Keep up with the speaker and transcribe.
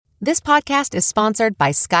This podcast is sponsored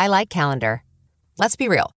by Skylight Calendar. Let's be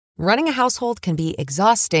real. Running a household can be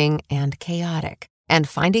exhausting and chaotic. And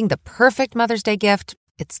finding the perfect Mother's Day gift,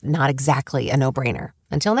 it's not exactly a no-brainer.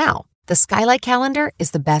 Until now. The Skylight Calendar is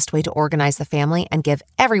the best way to organize the family and give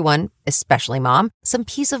everyone, especially mom, some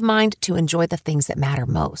peace of mind to enjoy the things that matter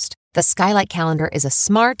most. The Skylight Calendar is a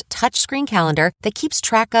smart, touchscreen calendar that keeps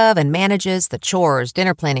track of and manages the chores,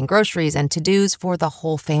 dinner planning, groceries, and to-dos for the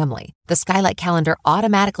whole family. The Skylight Calendar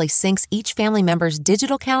automatically syncs each family member's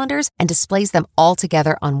digital calendars and displays them all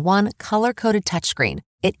together on one color-coded touchscreen.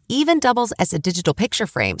 It even doubles as a digital picture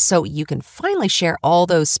frame, so you can finally share all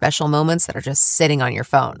those special moments that are just sitting on your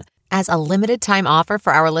phone. As a limited-time offer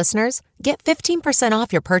for our listeners, get 15%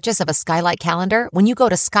 off your purchase of a Skylight Calendar when you go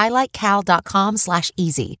to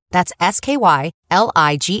skylightcal.com/easy. That's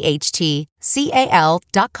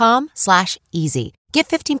SKYLIGHTCAL.com/easy. Get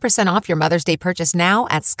 15% off your Mother's Day purchase now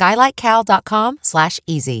at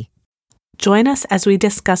skylightcal.com/easy. Join us as we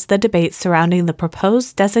discuss the debate surrounding the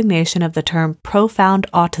proposed designation of the term profound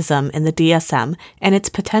autism in the DSM and its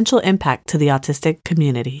potential impact to the autistic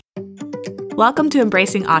community. Welcome to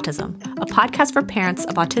Embracing Autism, a podcast for parents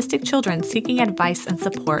of autistic children seeking advice and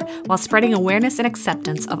support while spreading awareness and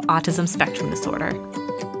acceptance of autism spectrum disorder.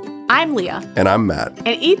 I'm Leah. And I'm Matt.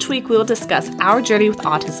 And each week we will discuss our journey with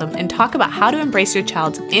autism and talk about how to embrace your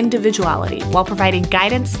child's individuality while providing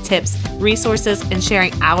guidance, tips, resources, and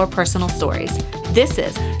sharing our personal stories. This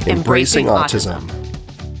is Embracing Autism.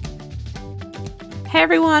 Hey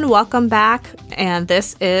everyone, welcome back. And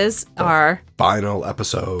this is our final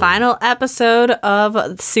episode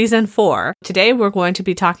of season 4. Today we're going to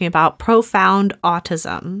be talking about profound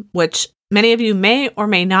autism, which many of you may or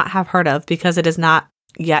may not have heard of because it is not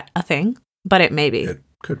yet a thing, but it may be. It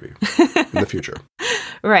could be in the future.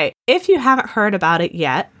 Right. If you haven't heard about it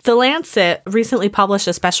yet, The Lancet recently published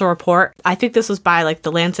a special report. I think this was by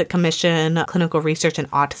the Lancet Commission, Clinical Research in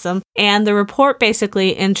Autism. And the report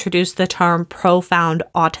basically introduced the term profound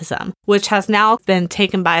autism, which has now been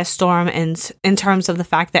taken by a storm in terms of the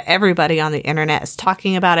fact that everybody on the internet is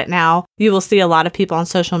talking about it now. You will see a lot of people on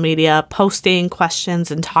social media posting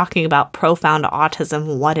questions and talking about profound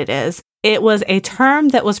autism, what it is. It was a term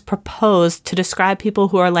that was proposed to describe people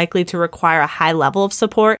who are likely to require a high level of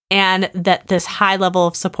support and that this high level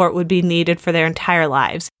of support would be needed for their entire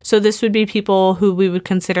lives. So this would be people who we would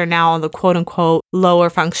consider now on the quote unquote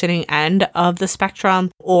lower functioning end of the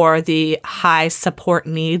spectrum or the high support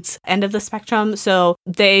needs end of the spectrum. So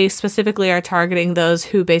they specifically are targeting those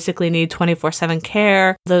who basically need 24/7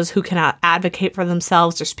 care, those who cannot advocate for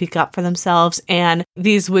themselves or speak up for themselves. And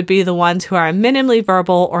these would be the ones who are minimally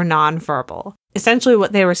verbal or non-verbal. Essentially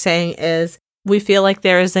what they were saying is we feel like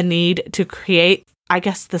there is a need to create,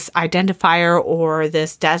 this identifier or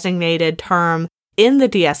this designated term in the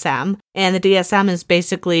DSM. And the DSM is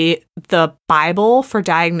basically the Bible for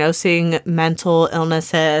diagnosing mental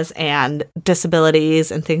illnesses and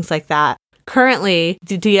disabilities and things like that. Currently,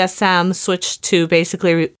 the DSM switched to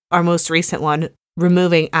basically our most recent one,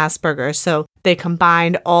 removing Asperger's. So they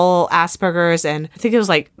combined all Asperger's and I think it was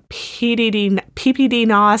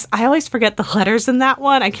PPD-NOS. I always forget the letters in that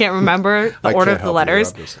one. I can't remember the order of the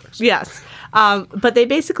letters. Yes. But they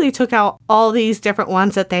basically took out all these different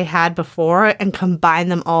ones that they had before and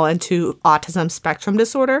combined them all into autism spectrum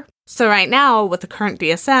disorder. So right now, with the current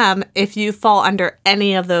DSM, if you fall under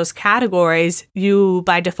any of those categories, you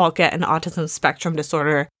by default get an autism spectrum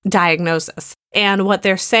disorder diagnosis. And what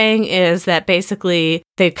they're saying is that basically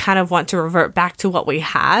they kind of want to revert back to what we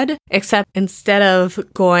had, except instead of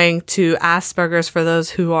going to Asperger's for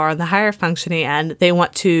those who are on the higher functioning end, they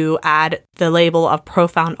want to add the label of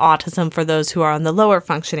profound autism for those who are on the lower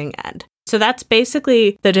functioning end. So that's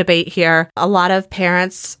basically the debate here. A lot of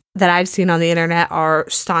parents that I've seen on the internet are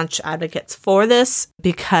staunch advocates for this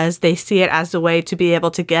because they see it as a way to be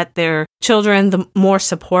able to get their children the more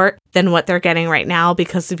support than what they're getting right now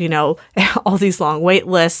because of, all these long wait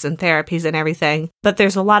lists and therapies and everything. But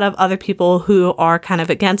there's a lot of other people who are kind of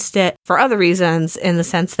against it for other reasons in the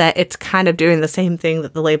sense that it's kind of doing the same thing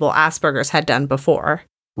that the label Asperger's had done before.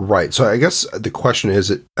 Right. So I guess the question is,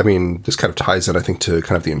 this kind of ties in, I think, to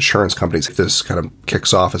kind of the insurance companies. This kind of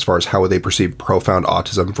kicks off as far as how would they perceive profound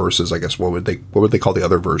autism versus, what would they call the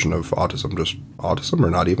other version of autism? Just autism or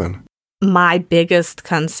not even? My biggest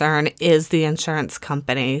concern is the insurance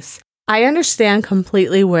companies. I understand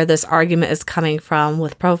completely where this argument is coming from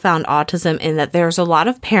with profound autism, in that there's a lot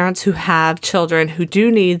of parents who have children who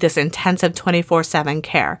do need this intensive 24/7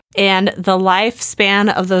 care. And the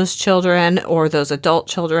lifespan of those children, or those adult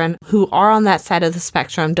children who are on that side of the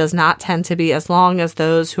spectrum, does not tend to be as long as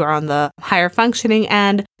those who are on the higher functioning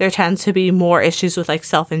end. There tends to be more issues with like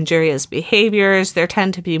self-injurious behaviors. There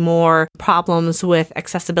tend to be more problems with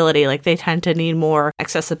accessibility. Like they tend to need more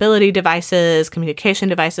accessibility devices, communication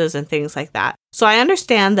devices, and things like that. So I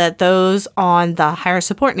understand that those on the higher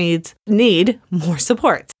support needs need more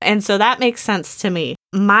support. And so that makes sense to me.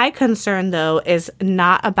 My concern, though, is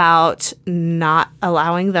not about not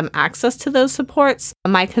allowing them access to those supports.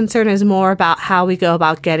 My concern is more about how we go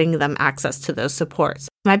about getting them access to those supports.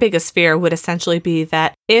 My biggest fear would essentially be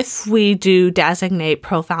that if we do designate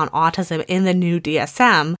profound autism in the new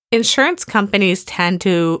DSM, insurance companies tend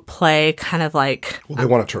to play kind of like... Well, they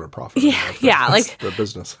want to turn a profit. Yeah, like their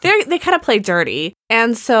business. They kind of play dirty.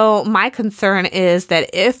 And so my concern is that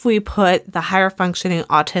if we put the higher functioning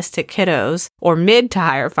autistic kiddos, or mid to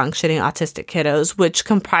higher functioning autistic kiddos, which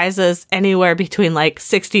comprises anywhere between like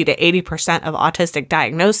 60 to 80% of autistic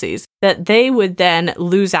diagnoses, that they would then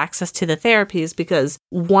lose access to the therapies, because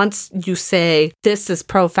once you say this is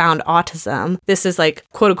profound autism, this is like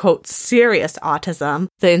quote unquote serious autism,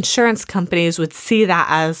 the insurance companies would see that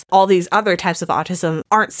as all these other types of autism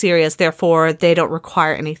aren't serious, therefore they don't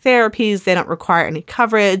require any therapies, they don't require any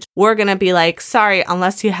coverage. We're going to be like, sorry,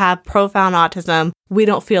 unless you have profound autism, we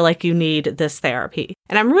don't feel like you need this therapy.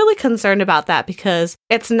 And I'm really concerned about that, because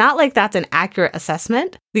it's not like that's an accurate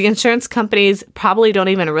assessment. The insurance companies probably don't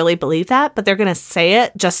even really believe that, but they're going to say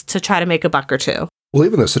it just to try to make a buck or two. Well,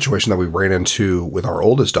 even the situation that we ran into with our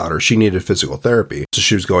oldest daughter, she needed physical therapy. So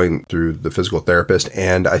she was going through the physical therapist.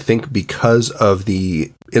 And I think because of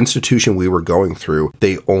the institution we were going through,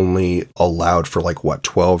 they only allowed for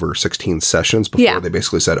 12 or 16 sessions before they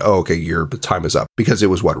basically said, oh, okay, your time is up. Because it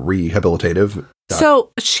was rehabilitative.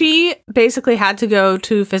 So she basically had to go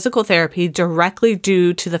to physical therapy directly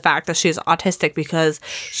due to the fact that she's autistic, because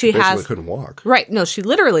she couldn't walk. Right. No, she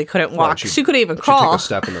literally couldn't walk. She couldn't even crawl. She'd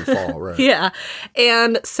take a step and then fall, right. Yeah.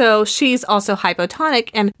 And so she's also hypotonic,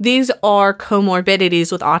 and these are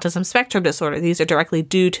comorbidities with autism spectrum disorder. These are directly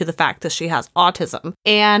due to the fact that she has autism.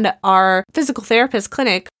 And our physical therapist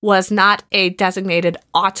clinic was not a designated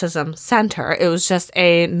autism center. It was just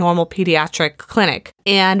a normal pediatric clinic.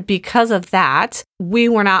 And because of that, we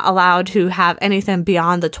were not allowed to have anything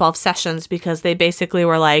beyond the 12 sessions, because they basically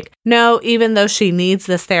were like, no, even though she needs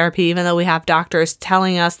this therapy, even though we have doctors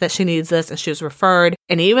telling us that she needs this and she was referred,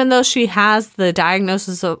 and even though she has the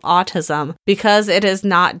diagnosis of autism, because it is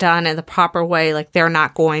not done in the proper way, like they're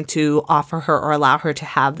not going to offer her or allow her to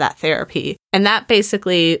have that therapy. And that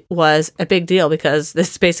basically was a big deal, because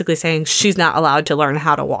this is basically saying she's not allowed to learn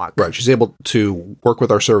how to walk. Right. She's able to work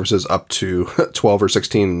with our services up to 12 or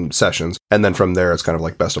 16 sessions. And then from there, it's kind of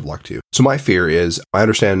like best of luck to you. So my fear is, I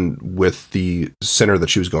understand with the center that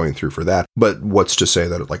she was going through for that, but what's to say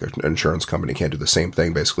that like an insurance company can't do the same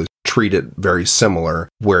thing, basically treat it very similar,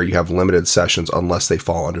 where you have limited sessions unless they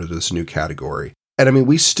fall under this new category. And I mean,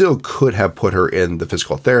 we still could have put her in the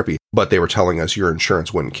physical therapy, but they were telling us your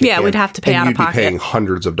insurance wouldn't kick in. Yeah, we'd have to pay out of pocket. You'd be paying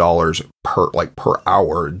hundreds of dollars per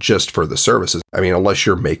hour just for the services. I mean, unless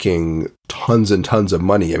you're making tons and tons of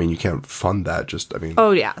money, I mean, you can't fund that.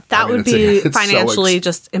 Oh yeah, that would be financially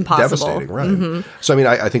just impossible. Devastating, right? Mm-hmm. So I mean,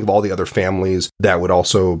 I think of all the other families that would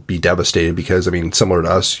also be devastated, because I mean, similar to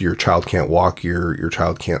us, your child can't walk, your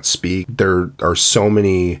child can't speak. There are so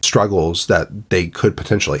many struggles that they could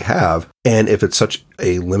potentially have. And if it's such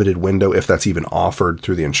a limited window, if that's even offered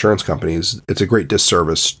through the insurance companies, it's a great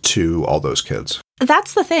disservice to all those kids.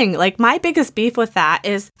 That's the thing. Like, my biggest beef with that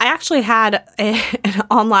is I actually had an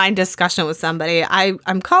online discussion with somebody.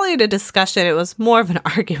 I'm calling it a discussion. It was more of an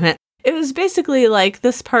argument. It was basically like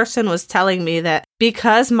this person was telling me that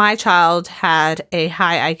because my child had a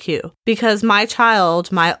high IQ, because my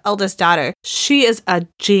child, my eldest daughter, she is a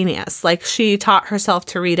genius. Like, she taught herself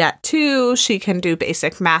to read at 2. She can do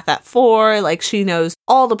basic math at 4. Like, she knows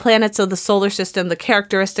all the planets of the solar system, the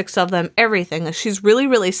characteristics of them, everything. Like, she's really,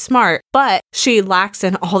 really smart, but she lacks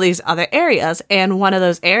in all these other areas. And one of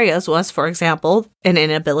those areas was, for example, an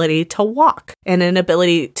inability to walk, an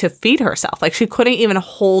inability to feed herself. Like, she couldn't even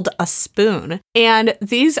hold a spoon. And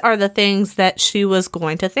these are the things that she was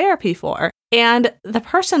going to therapy for. And the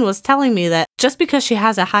person was telling me that just because she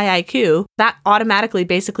has a high IQ, that automatically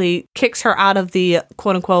basically kicks her out of the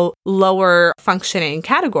quote unquote lower functioning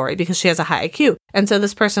category because she has a high IQ. And so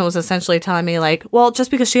this person was essentially telling me like, well,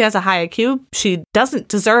 just because she has a high IQ, she doesn't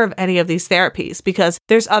deserve any of these therapies because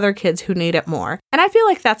there's other kids who need it more. And I feel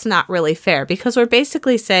like that's not really fair because we're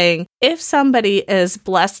basically saying if somebody is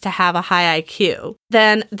blessed to have a high IQ,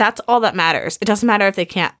 then that's all that matters. It doesn't matter if they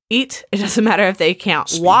can't eat. It doesn't matter if they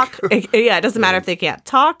can't walk. It doesn't matter if they can't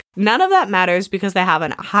talk. None of that matters because they have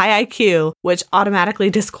a high IQ, which automatically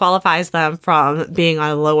disqualifies them from being on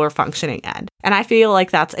a lower functioning end. And I feel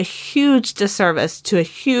like that's a huge disservice to a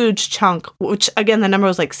huge chunk, which again, the number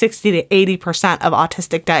was like 60 to 80% of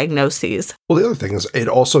autistic diagnoses. Well, the other thing is it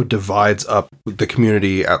also divides up the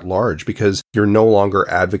community at large because you're no longer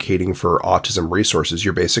advocating for autism resources.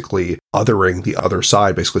 You're basically othering the other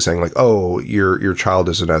side, basically saying like, oh, your child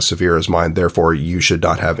isn't as severe as mine, therefore you should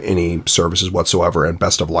not have any services whatsoever and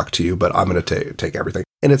best of luck to you, but I'm going to take everything.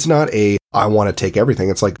 And it's not I want to take everything.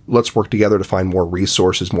 It's like, let's work together to find more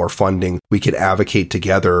resources, more funding. We could advocate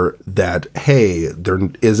together that, hey, there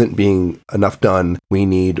isn't being enough done. We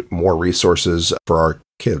need more resources for our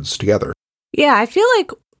kids together. Yeah, I feel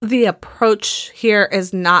like the approach here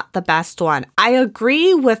is not the best one. I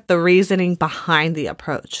agree with the reasoning behind the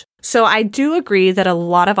approach. So I do agree that a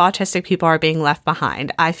lot of autistic people are being left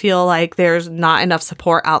behind. I feel like there's not enough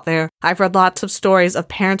support out there. I've read lots of stories of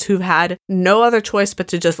parents who've had no other choice but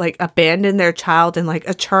to just like abandon their child in like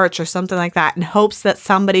a church or something like that in hopes that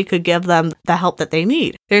somebody could give them the help that they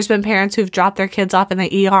need. There's been parents who've dropped their kids off in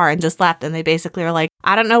the ER and just left, and they basically are like,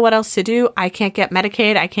 I don't know what else to do. I can't get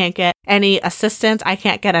Medicaid. I can't get any assistance. I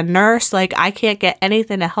can't get a nurse. Like, I can't get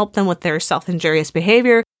anything to help them with their self-injurious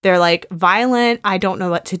behavior. They're like violent. I don't know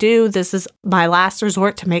what to do. This is my last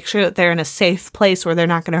resort to make sure that they're in a safe place where they're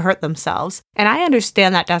not going to hurt themselves. And I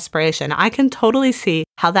understand that desperation. I can totally see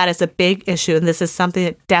how that is a big issue, and this is something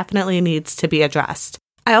that definitely needs to be addressed.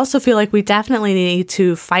 I also feel like we definitely need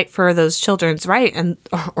to fight for those children's right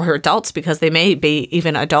or adults, because they may be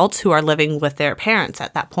even adults who are living with their parents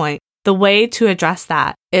at that point. The way to address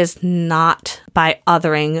that is not by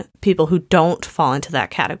othering people who don't fall into that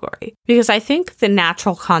category. Because I think the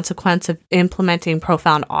natural consequence of implementing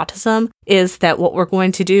profound autism is that what we're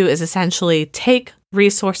going to do is essentially take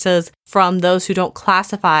resources from those who don't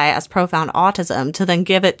classify as profound autism to then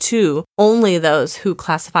give it to only those who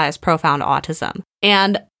classify as profound autism.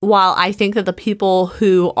 And while I think that the people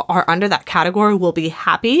who are under that category will be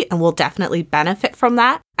happy and will definitely benefit from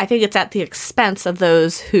that, I think it's at the expense of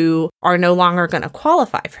those who are no longer going to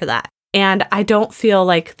qualify for that. And I don't feel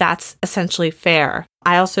like that's essentially fair.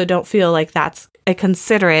 I also don't feel like that's a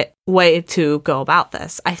considerate way to go about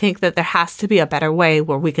this. I think that there has to be a better way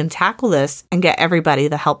where we can tackle this and get everybody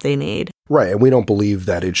the help they need. Right. And we don't believe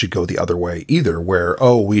that it should go the other way either, where,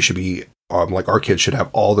 we should be like our kids should have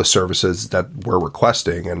all the services that we're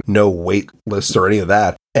requesting and no wait lists or any of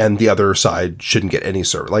that. And the other side shouldn't get any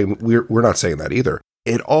service. Like we're not saying that either.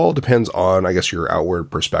 It all depends on, I guess, your outward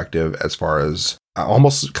perspective as far as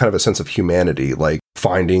almost kind of a sense of humanity, like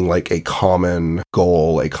finding like a common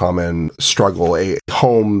goal, a common struggle, a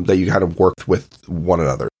home that you kind of work with one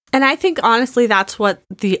another. And I think, honestly, that's what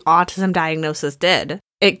the autism diagnosis did.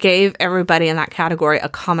 It gave everybody in that category a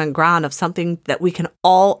common ground of something that we can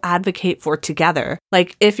all advocate for together.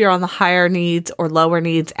 Like if you're on the higher needs or lower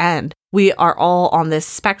needs end, we are all on this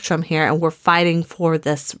spectrum here, and we're fighting for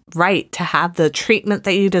this right to have the treatment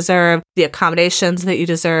that you deserve, the accommodations that you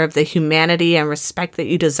deserve, the humanity and respect that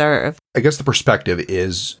you deserve. I guess the perspective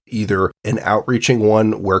is either an outreaching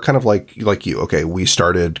one where kind of like you, okay, we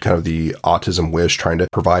started kind of the Autism Wish trying to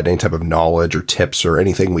provide any type of knowledge or tips or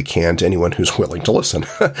anything we can to anyone who's willing to listen.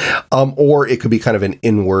 Or it could be kind of an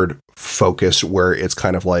inward focus where it's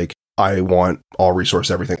kind of like, I want all resource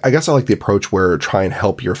everything. I guess I like the approach where try and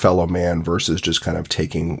help your fellow man versus just kind of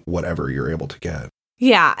taking whatever you're able to get.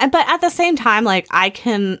 Yeah, but at the same time, like I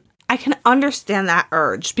can understand that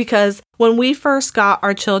urge, because when we first got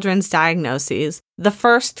our children's diagnoses, the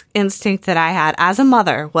first instinct that I had as a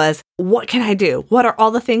mother was, what can I do? What are all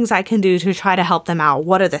the things I can do to try to help them out?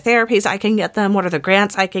 What are the therapies I can get them? What are the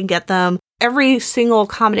grants I can get them? Every single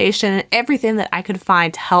accommodation, everything that I could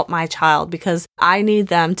find to help my child, because I need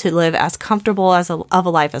them to live as comfortable of a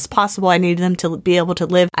life as possible. I need them to be able to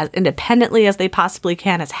live as independently as they possibly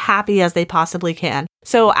can, as happy as they possibly can.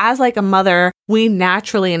 So as like a mother, we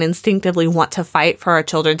naturally and instinctively want to fight for our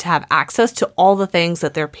children to have access to all the things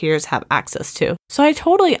that their peers have access to. So I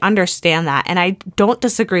totally understand that, and I don't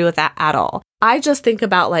disagree with that at all. I just think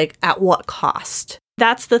about like, at what cost?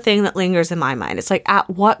 that's the thing that lingers in my mind. It's like, at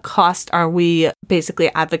what cost are we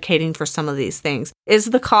basically advocating for some of these things? Is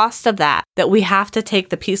the cost of that we have to take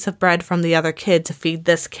the piece of bread from the other kid to feed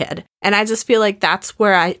this kid? And I just feel like that's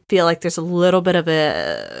where I feel like there's a little bit of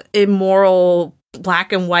a immoral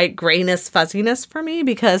black and white grayness, fuzziness for me,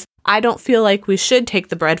 because I don't feel like we should take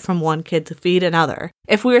the bread from one kid to feed another.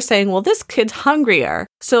 If we were saying, well, this kid's hungrier,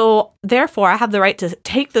 so therefore I have the right to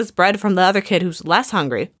take this bread from the other kid who's less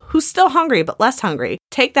hungry, who's still hungry but less hungry,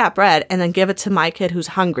 take that bread and then give it to my kid who's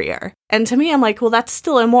hungrier. And to me, I'm like, well, that's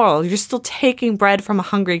still immoral. You're still taking bread from a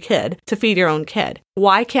hungry kid to feed your own kid.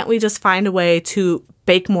 Why can't we just find a way to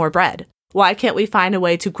bake more bread? Why can't we find a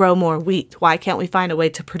way to grow more wheat? Why can't we find a way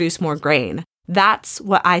to produce more grain? That's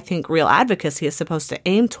what I think real advocacy is supposed to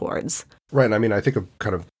aim towards. Right. And I mean, I think of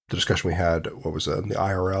kind of the discussion we had, what was it, the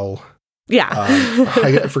IRL? Yeah.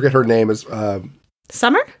 I forget her name. Is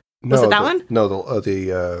Summer? Was it that one? No,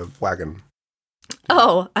 the wagon.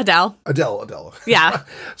 Oh, Adele. Adele. Yeah.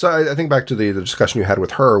 So I think back to the discussion you had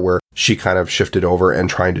with her where she kind of shifted over and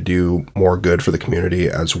trying to do more good for the community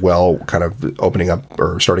as well, kind of opening up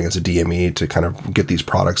or starting as a DME to kind of get these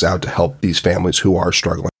products out to help these families who are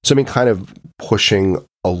struggling. So I mean, kind of pushing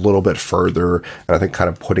a little bit further and I think kind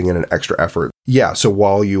of putting in an extra effort. Yeah. So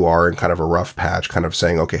while you are in kind of a rough patch, kind of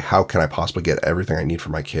saying, okay, how can I possibly get everything I need for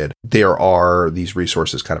my kid? There are these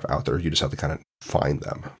resources kind of out there. You just have to kind of find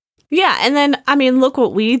them. Yeah. And then, I mean, look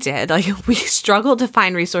what we did. Like, we struggled to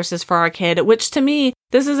find resources for our kid, which to me,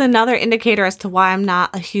 this is another indicator as to why I'm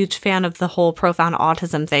not a huge fan of the whole profound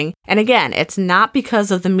autism thing. And again, it's not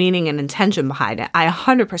because of the meaning and intention behind it. I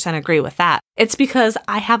 100% agree with that. It's because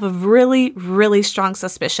I have a really, really strong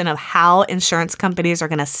suspicion of how insurance companies are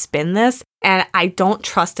going to spin this. And I don't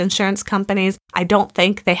trust insurance companies. I don't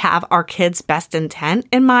think they have our kids' best intent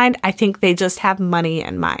in mind. I think they just have money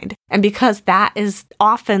in mind. And because that is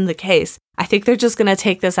often the case, I think they're just going to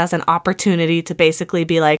take this as an opportunity to basically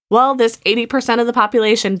be like, well, this 80% of the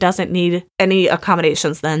population doesn't need any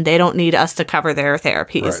accommodations then. They don't need us to cover their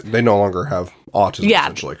therapies. Right. They no longer have autism,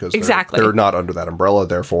 essentially, because exactly. they're not under that umbrella.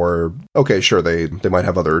 Therefore, okay, sure, they might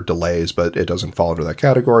have other delays, but it doesn't fall under that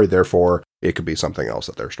category. Therefore, it could be something else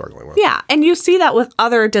that they're struggling with. Yeah. And you see that with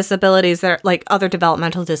other disabilities that are like other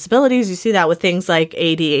developmental disabilities. You see that with things like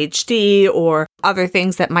ADHD or other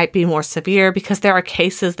things that might be more severe, because there are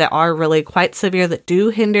cases that are really quite severe that do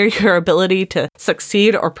hinder your ability to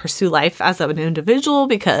succeed or pursue life as an individual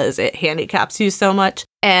because it handicaps you so much.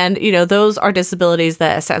 And, you know, those are disabilities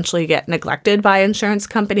that essentially get neglected by insurance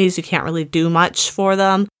companies. You can't really do much for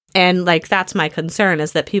them. And like, that's my concern,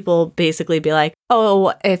 is that people basically be like,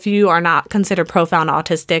 oh, if you are not considered profound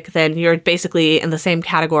autistic, then you're basically in the same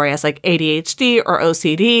category as like ADHD or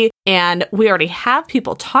OCD. And we already have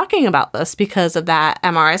people talking about this because of that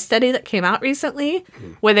MRI study that came out recently,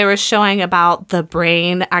 where they were showing about the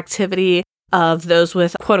brain activity of those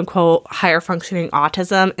with quote unquote higher functioning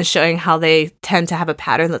autism and showing how they tend to have a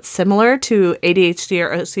pattern that's similar to ADHD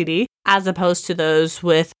or OCD as opposed to those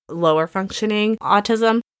with lower functioning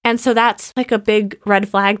autism. And so that's like a big red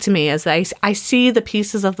flag to me, as I see the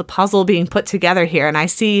pieces of the puzzle being put together here, and I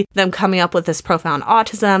see them coming up with this profound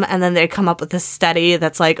autism, and then they come up with this study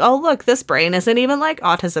that's like, oh, look, this brain isn't even like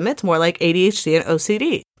autism. It's more like ADHD and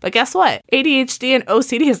OCD. But guess what? ADHD and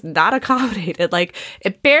OCD is not accommodated. Like,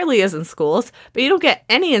 it barely is in schools, but you don't get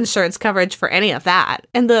any insurance coverage for any of that.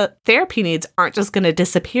 And the therapy needs aren't just going to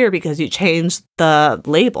disappear because you change the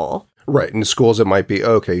label. Right. In schools, it might be,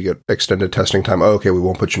 okay, you get extended testing time. Okay, we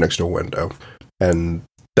won't put you next to a window. And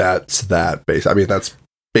that's that base. I mean, that's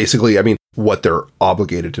basically, what they're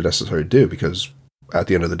obligated to necessarily do, because at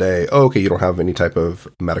the end of the day, okay, you don't have any type of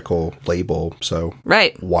medical label. So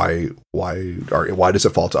right. Why does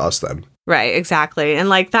it fall to us then? Right, exactly. And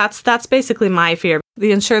like, that's basically my fear.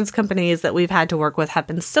 The insurance companies that we've had to work with have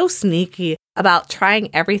been so sneaky about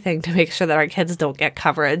trying everything to make sure that our kids don't get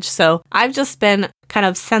coverage. So I've just been kind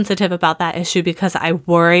of sensitive about that issue because I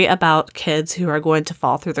worry about kids who are going to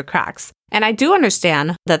fall through the cracks. And I do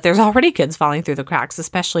understand that there's already kids falling through the cracks,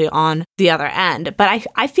 especially on the other end. But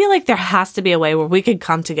I feel like there has to be a way where we could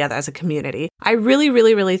come together as a community. I really,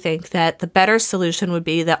 really, really think that the better solution would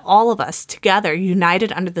be that all of us together,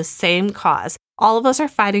 united under the same cause, all of us are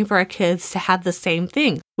fighting for our kids to have the same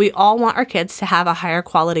thing. We all want our kids to have a higher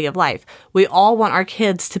quality of life. We all want our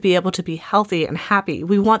kids to be able to be healthy and happy.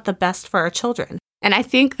 We want the best for our children. And I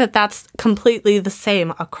think that that's completely the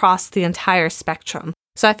same across the entire spectrum.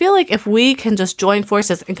 So I feel like if we can just join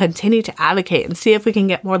forces and continue to advocate and see if we can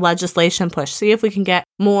get more legislation pushed, see if we can get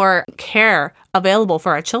more care available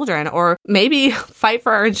for our children, or maybe fight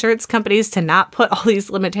for our insurance companies to not put all these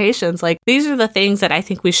limitations. Like, these are the things that I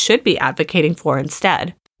think we should be advocating for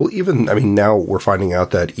instead. Well, even, I mean, now we're finding out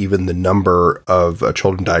that even the number of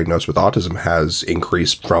children diagnosed with autism has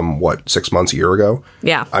increased from, 6 months, a year ago?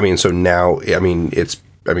 Yeah. I mean, so now, I mean,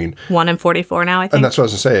 1 in 44 now, I think. And that's what I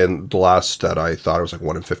was going to say. And the last that I thought it was like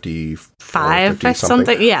 1 in 55 50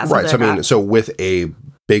 something. Yeah. Right. So, like I mean, so with a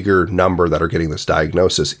bigger number that are getting this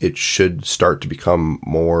diagnosis, it should start to become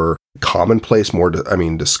more commonplace,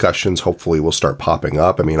 discussions hopefully will start popping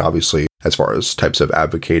up. I mean, obviously, as far as types of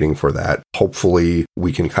advocating for that, hopefully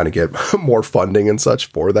we can kind of get more funding and such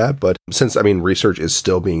for that. But since, research is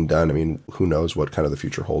still being done, who knows what kind of the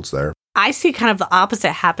future holds there. I see kind of the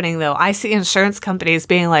opposite happening, though. I see insurance companies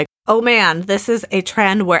being like, oh man, this is a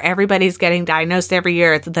trend where everybody's getting diagnosed every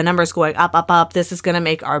year. The number's going up, up, up. This is going to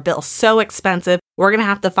make our bill so expensive. We're going to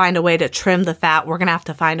have to find a way to trim the fat. We're going to have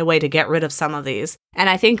to find a way to get rid of some of these. And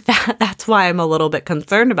I think that's why I'm a little bit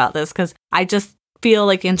concerned about this, because I just feel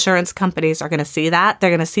like insurance companies are going to see that.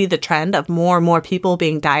 They're going to see the trend of more and more people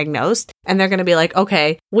being diagnosed. And they're going to be like,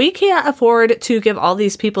 okay, we can't afford to give all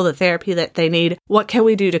these people the therapy that they need. What can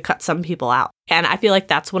we do to cut some people out? And I feel like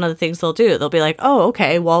that's one of the things they'll do. They'll be like, oh,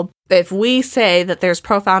 okay, well, if we say that there's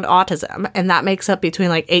profound autism and that makes up between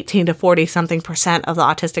like 18 to 40 something % of the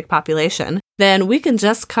autistic population, then we can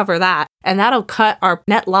just cover that. And that'll cut our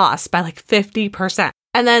net loss by like 50%.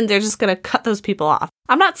 And then they're just going to cut those people off.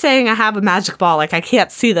 I'm not saying I have a magic ball, like I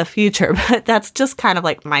can't see the future, but that's just kind of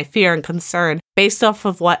like my fear and concern based off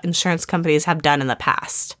of what insurance companies have done in the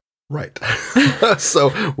past. Right.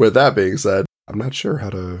 So with that being said, I'm not sure how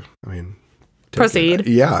to, proceed.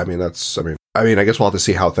 Yeah, I guess we'll have to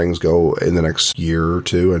see how things go in the next year or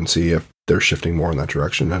two and see if they're shifting more in that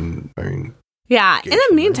direction. And yeah. In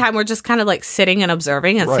the meantime, we're just kind of like sitting and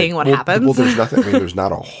observing and seeing what happens. Well, there's nothing. There's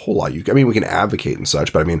not a whole lot. We can advocate and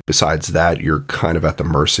such, but besides that, you're kind of at the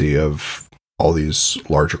mercy of all these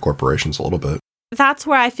larger corporations a little bit. That's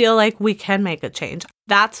where I feel like we can make a change.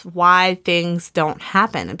 That's why things don't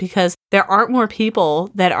happen, because there aren't more people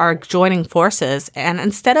that are joining forces. And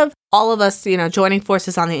instead of all of us, joining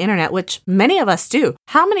forces on the internet, which many of us do,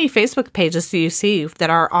 how many Facebook pages do you see that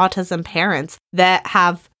are autism parents that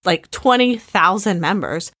have like 20,000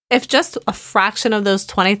 members? If just a fraction of those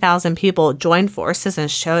 20,000 people joined forces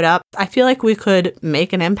and showed up, I feel like we could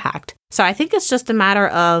make an impact. So I think it's just a matter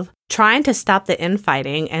of trying to stop the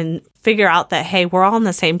infighting and figure out that, hey, we're all on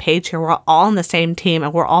the same page here. We're all on the same team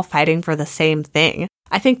and we're all fighting for the same thing.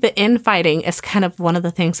 I think the infighting is kind of one of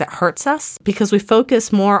the things that hurts us because we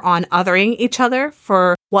focus more on othering each other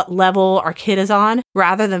for what level our kid is on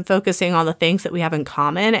rather than focusing on the things that we have in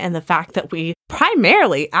common and the fact that we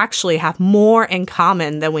primarily actually have more in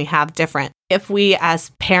common than we have different. If we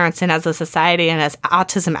as parents and as a society and as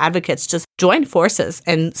autism advocates just joined forces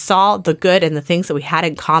and saw the good and the things that we had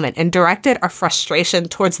in common and directed our frustration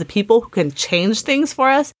towards the people who can change things for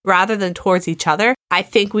us rather than towards each other, I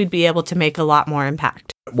think we'd be able to make a lot more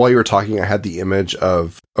impact. While you were talking, I had the image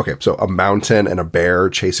of, so a mountain and a bear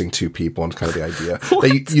chasing two people, and kind of the idea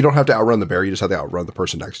that you don't have to outrun the bear, you just have to outrun the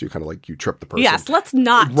person next to you, kind of like you trip the person. Yes, let's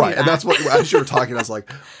not do that. And that's what, as you were talking, I was like,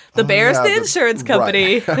 the bear's the insurance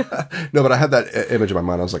company. Right. No, but I had that image in my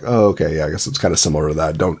mind. I was like, oh, okay, yeah, I guess it's kind of similar to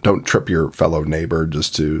that. Don't trip your fellow neighbor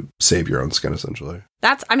just to save your own skin, essentially.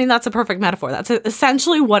 That's a perfect metaphor. That's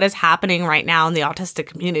essentially what is happening right now in the autistic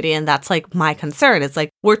community. And that's like my concern. It's like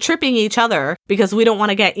we're tripping each other because we don't want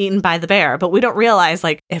to get eaten by the bear, but we don't realize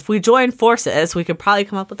like if we join forces, we could probably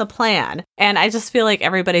come up with a plan. And I just feel like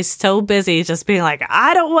everybody's so busy just being like,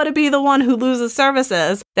 I don't want to be the one who loses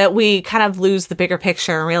services, that we kind of lose the bigger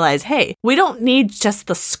picture and realize, hey, we don't need just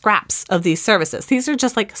the scraps of these services. These are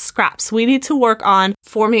just like scraps. We need to work on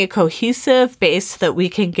forming a cohesive base so that we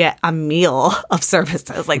can get a meal of services.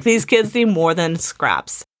 Like these kids need more than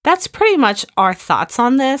scraps. That's pretty much our thoughts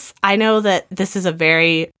on this. I know that this is a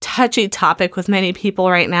very touchy topic with many people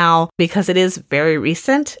right now because it is very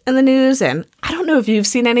recent in the news. And I don't know if you've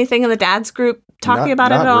seen anything in the dads group talking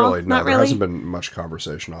about it at all. Really, no, there hasn't been much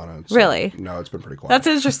conversation on it. So really? No, it's been pretty quiet. That's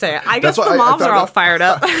interesting. I guess the moms are all fired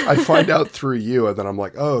up. I find out through you, and then I'm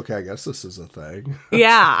like, oh, okay, I guess this is a thing.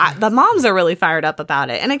 Yeah, the moms are really fired up about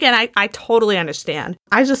it. And again, I totally understand.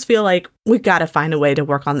 I just feel like we've got to find a way to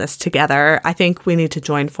work on this together. I think we need to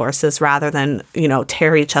join forces rather than,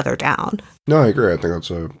 tear each other down. No, I agree. I think that's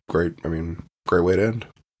a great way to end.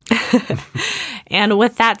 And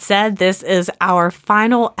with that said, this is our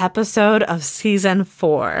final episode of season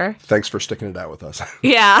 4. Thanks for sticking it out with us.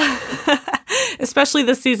 Yeah. Especially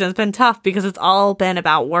this season. It's been tough because it's all been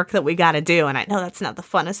about work that we got to do. And I know that's not the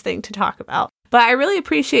funnest thing to talk about. But I really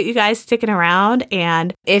appreciate you guys sticking around.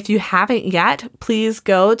 And if you haven't yet, please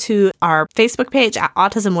go to our Facebook page at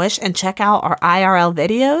Autism Wish and check out our IRL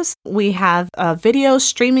videos. We have a video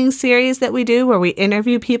streaming series that we do where we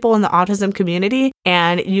interview people in the autism community,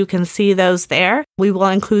 and you can see those there. We will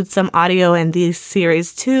include some audio in these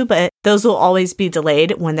series too, but those will always be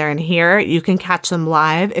delayed when they're in here. You can catch them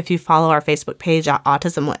live if you follow our Facebook page at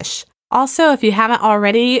Autism Wish. Also, if you haven't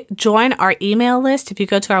already, join our email list. If you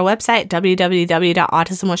go to our website,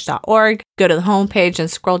 www.autismwish.org, go to the homepage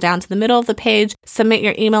and scroll down to the middle of the page, submit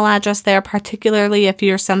your email address there, particularly if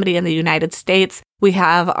you're somebody in the United States. We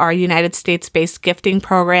have our United States-based gifting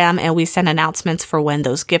program, and we send announcements for when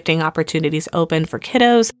those gifting opportunities open for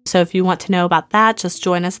kiddos. So if you want to know about that, just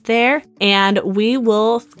join us there. And we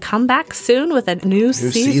will come back soon with a new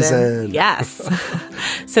season. Yes.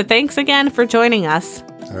 So thanks again for joining us.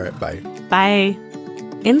 All right, bye. Bye.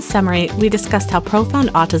 In summary, we discussed how profound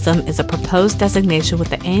autism is a proposed designation with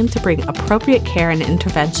the aim to bring appropriate care and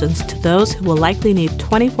interventions to those who will likely need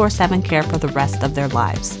 24/7 care for the rest of their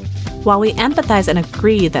lives. While we empathize and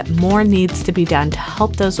agree that more needs to be done to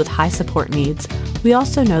help those with high support needs, we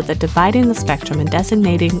also note that dividing the spectrum and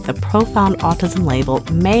designating the profound autism label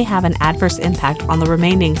may have an adverse impact on the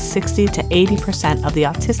remaining 60 to 80% of the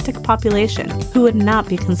autistic population who would not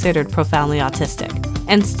be considered profoundly autistic.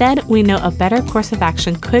 Instead, we know a better course of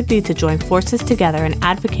action could be to join forces together and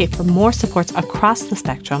advocate for more supports across the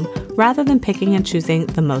spectrum rather than picking and choosing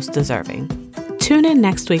the most deserving. Tune in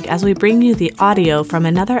next week as we bring you the audio from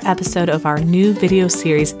another episode of our new video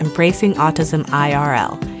series, Embracing Autism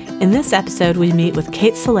IRL. In this episode, we meet with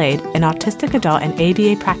Kate Salade, an autistic adult and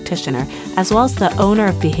ABA practitioner, as well as the owner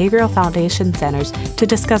of Behavioral Foundation Centers, to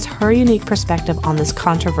discuss her unique perspective on this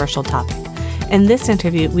controversial topic. In this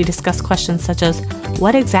interview, we discuss questions such as,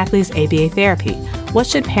 what exactly is ABA therapy? What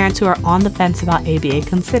should parents who are on the fence about ABA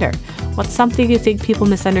consider? What's something you think people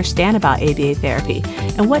misunderstand about ABA therapy?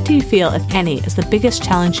 And what do you feel, if any, is the biggest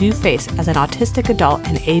challenge you face as an autistic adult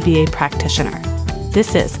and ABA practitioner?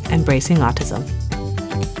 This is Embracing Autism.